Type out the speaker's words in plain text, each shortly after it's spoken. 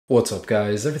What's up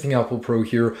guys, Everything Apple Pro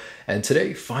here, and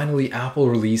today finally Apple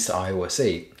released iOS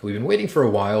 8. We've been waiting for a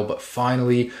while, but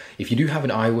finally, if you do have an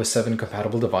iOS 7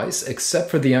 compatible device,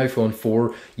 except for the iPhone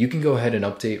 4, you can go ahead and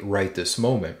update right this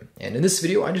moment. And in this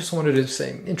video, I just wanted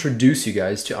to introduce you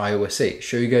guys to iOS 8,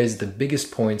 show you guys the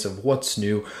biggest points of what's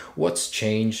new, what's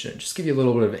changed, and just give you a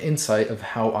little bit of insight of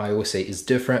how iOS 8 is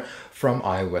different from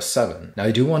iOS 7. Now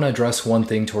I do want to address one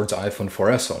thing towards iPhone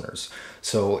 4S owners.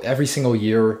 So every single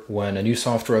year when a new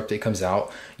software update comes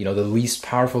out, the least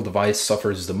powerful device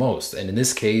suffers the most. And in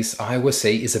this case, iOS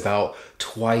 8 is about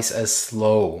twice as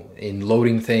slow in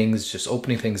loading things, just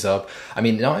opening things up. I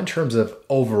mean, not in terms of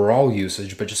overall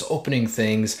usage, but just opening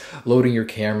things, loading your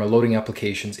camera, loading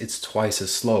applications, it's twice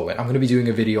as slow. And I'm going to be doing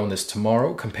a video on this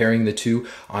tomorrow, comparing the two,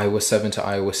 iOS 7 to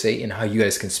iOS 8, and how you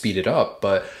guys can speed it up.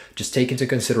 But just take into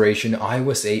consideration,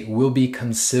 iOS 8 will be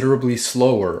considerably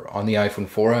slower on the iPhone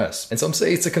 4S. And some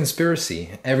say it's a conspiracy.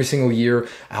 Every single year,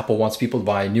 Apple wants people to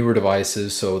buy newer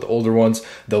devices, so the older ones,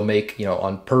 they'll make,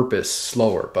 on purpose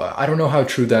slower. But I don't know how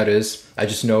true that is. I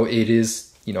just know it is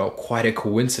quite a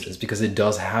coincidence because it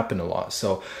does happen a lot.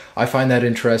 So I find that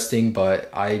interesting, but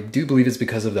I do believe it's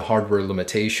because of the hardware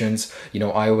limitations.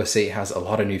 iOS 8 has a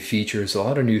lot of new features, a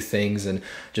lot of new things, and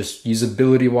just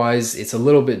usability wise, it's a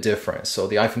little bit different. So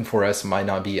the iPhone 4S might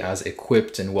not be as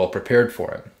equipped and well prepared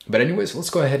for it. But anyways,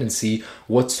 let's go ahead and see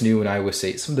what's new in iOS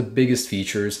 8, some of the biggest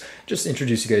features, just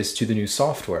introduce you guys to the new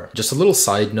software. Just a little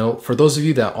side note, for those of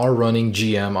you that are running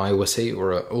GM iOS 8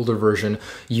 or an older version,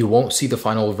 you won't see the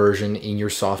final version in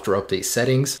your software update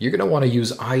settings. You're going to want to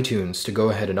use iTunes to go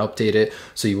ahead and update it,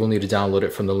 so you will need to download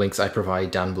it from the links I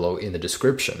provide down below in the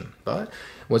description. But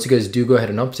once you guys do go ahead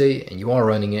and update and you are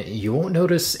running it, you won't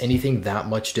notice anything that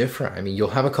much different. I mean, you'll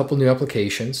have a couple new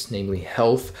applications, namely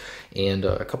health and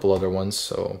a couple other ones,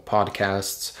 so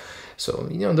podcasts. So,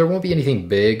 there won't be anything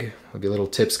big. There'll be a little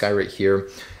tips guy right here.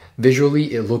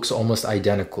 Visually, it looks almost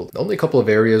identical. The only couple of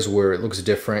areas where it looks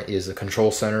different is the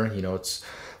control center. It's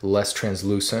less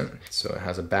translucent, so it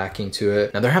has a backing to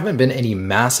it. Now, there haven't been any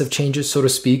massive changes, so to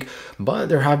speak, but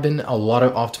there have been a lot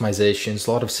of optimizations,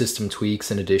 a lot of system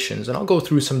tweaks and additions, and I'll go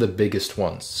through some of the biggest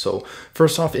ones. So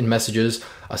first off, in messages,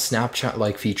 a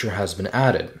Snapchat-like feature has been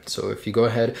added. So if you go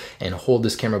ahead and hold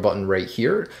this camera button right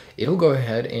here, it'll go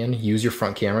ahead and use your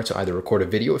front camera to either record a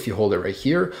video if you hold it right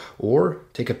here, or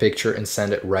take a picture and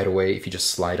send it right away if you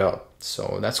just slide up.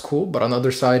 So that's cool. But on the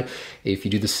other side, if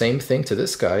you do the same thing to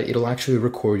this guy, it'll actually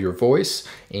record your voice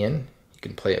and you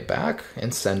can play it back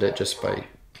and send it just by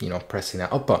pressing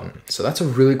that up button. So that's a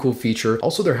really cool feature.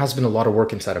 Also, there has been a lot of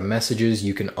work inside of messages.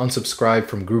 You can unsubscribe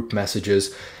from group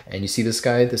messages. And you see this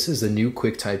guy, this is the new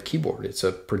QuickType keyboard. It's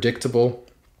a predictable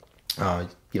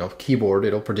keyboard.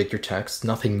 It'll predict your text.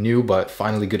 Nothing new, but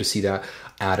finally good to see that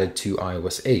added to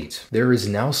iOS 8. There is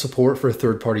now support for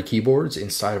third-party keyboards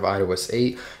inside of iOS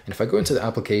 8. And if I go into the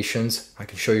applications, I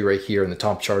can show you right here in the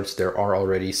top charts, there are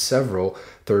already several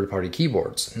third-party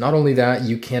keyboards. Not only that,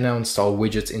 you can now install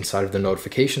widgets inside of the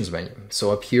notifications menu.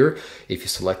 So up here, if you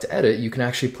select edit, you can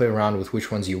actually play around with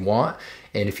which ones you want.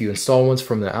 And if you install ones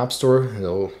from the App Store,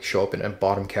 they'll show up in a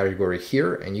bottom category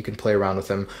here, and you can play around with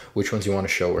them, which ones you want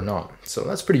to show or not. So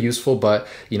that's pretty useful, but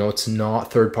it's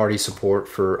not third-party support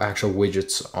for actual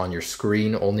widgets on your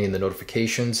screen, only in the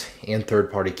notifications, and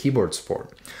third-party keyboard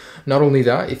support. Not only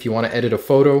that, if you want to edit a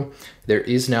photo, there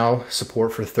is now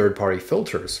support for third-party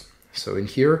filters. So in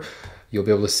here, you'll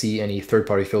be able to see any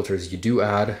third-party filters you do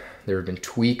add. There have been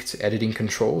tweaked editing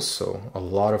controls, so a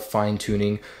lot of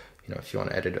fine-tuning. If you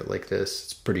want to edit it like this,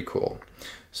 it's pretty cool.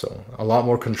 So a lot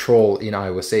more control in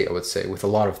iOS 8, I would say, with a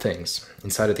lot of things.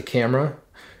 Inside of the camera,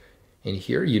 in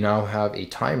here, you now have a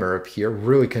timer up here,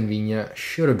 really convenient.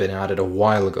 Should have been added a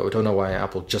while ago. Don't know why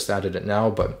Apple just added it now,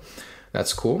 but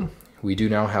that's cool. We do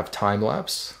now have time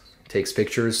lapse. Takes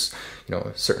pictures,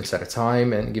 a certain set of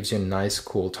time, and it gives you a nice,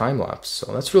 cool time lapse.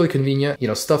 So that's really convenient.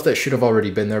 Stuff that should have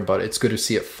already been there, but it's good to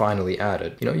see it finally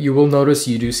added. You will notice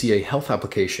you do see a health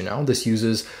application now. This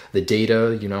uses the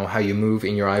data, how you move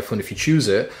in your iPhone if you choose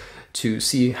it, to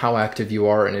see how active you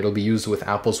are, and it'll be used with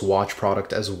Apple's Watch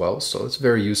product as well. So it's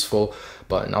very useful,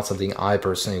 but not something I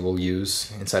personally will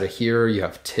use. Inside of here, you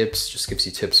have tips, just gives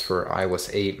you tips for iOS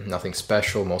 8, nothing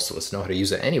special. Most of us know how to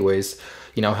use it anyways.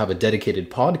 You now have a dedicated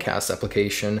podcast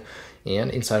application,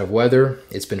 and inside of weather,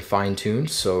 it's been fine-tuned.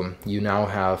 So you now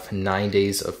have 9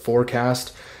 days of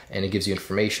forecast, and it gives you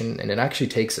information, and it actually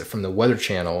takes it from the Weather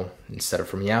Channel instead of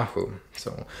from Yahoo.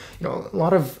 So, a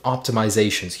lot of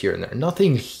optimizations here and there.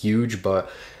 Nothing huge, but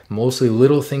Mostly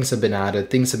little things have been added,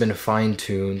 things have been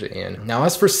fine-tuned. And now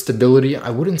as for stability, I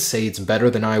wouldn't say it's better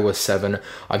than iOS 7.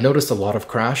 I've noticed a lot of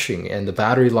crashing and the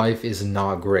battery life is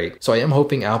not great. So I am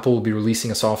hoping Apple will be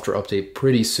releasing a software update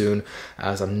pretty soon,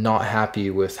 as I'm not happy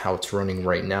with how it's running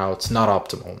right now. It's not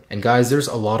optimal. And guys, there's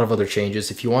a lot of other changes.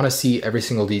 If you want to see every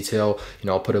single detail,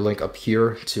 I'll put a link up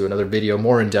here to another video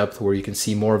more in depth where you can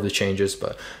see more of the changes,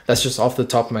 but that's just off the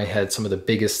top of my head some of the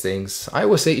biggest things.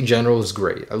 iOS 8 in general is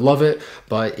great. I love it,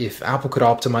 but if Apple could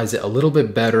optimize it a little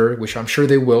bit better, which I'm sure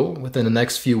they will within the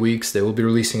next few weeks, they will be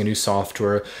releasing a new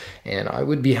software, and I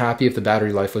would be happy if the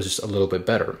battery life was just a little bit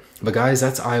better. But guys,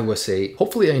 that's iOS 8.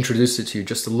 Hopefully I introduced it to you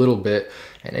just a little bit.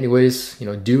 And anyways,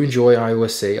 do enjoy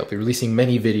iOS 8. I'll be releasing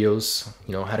many videos,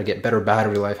 how to get better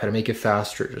battery life, how to make it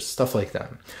faster, just stuff like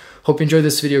that. Hope you enjoyed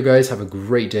this video, guys. Have a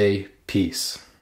great day. Peace.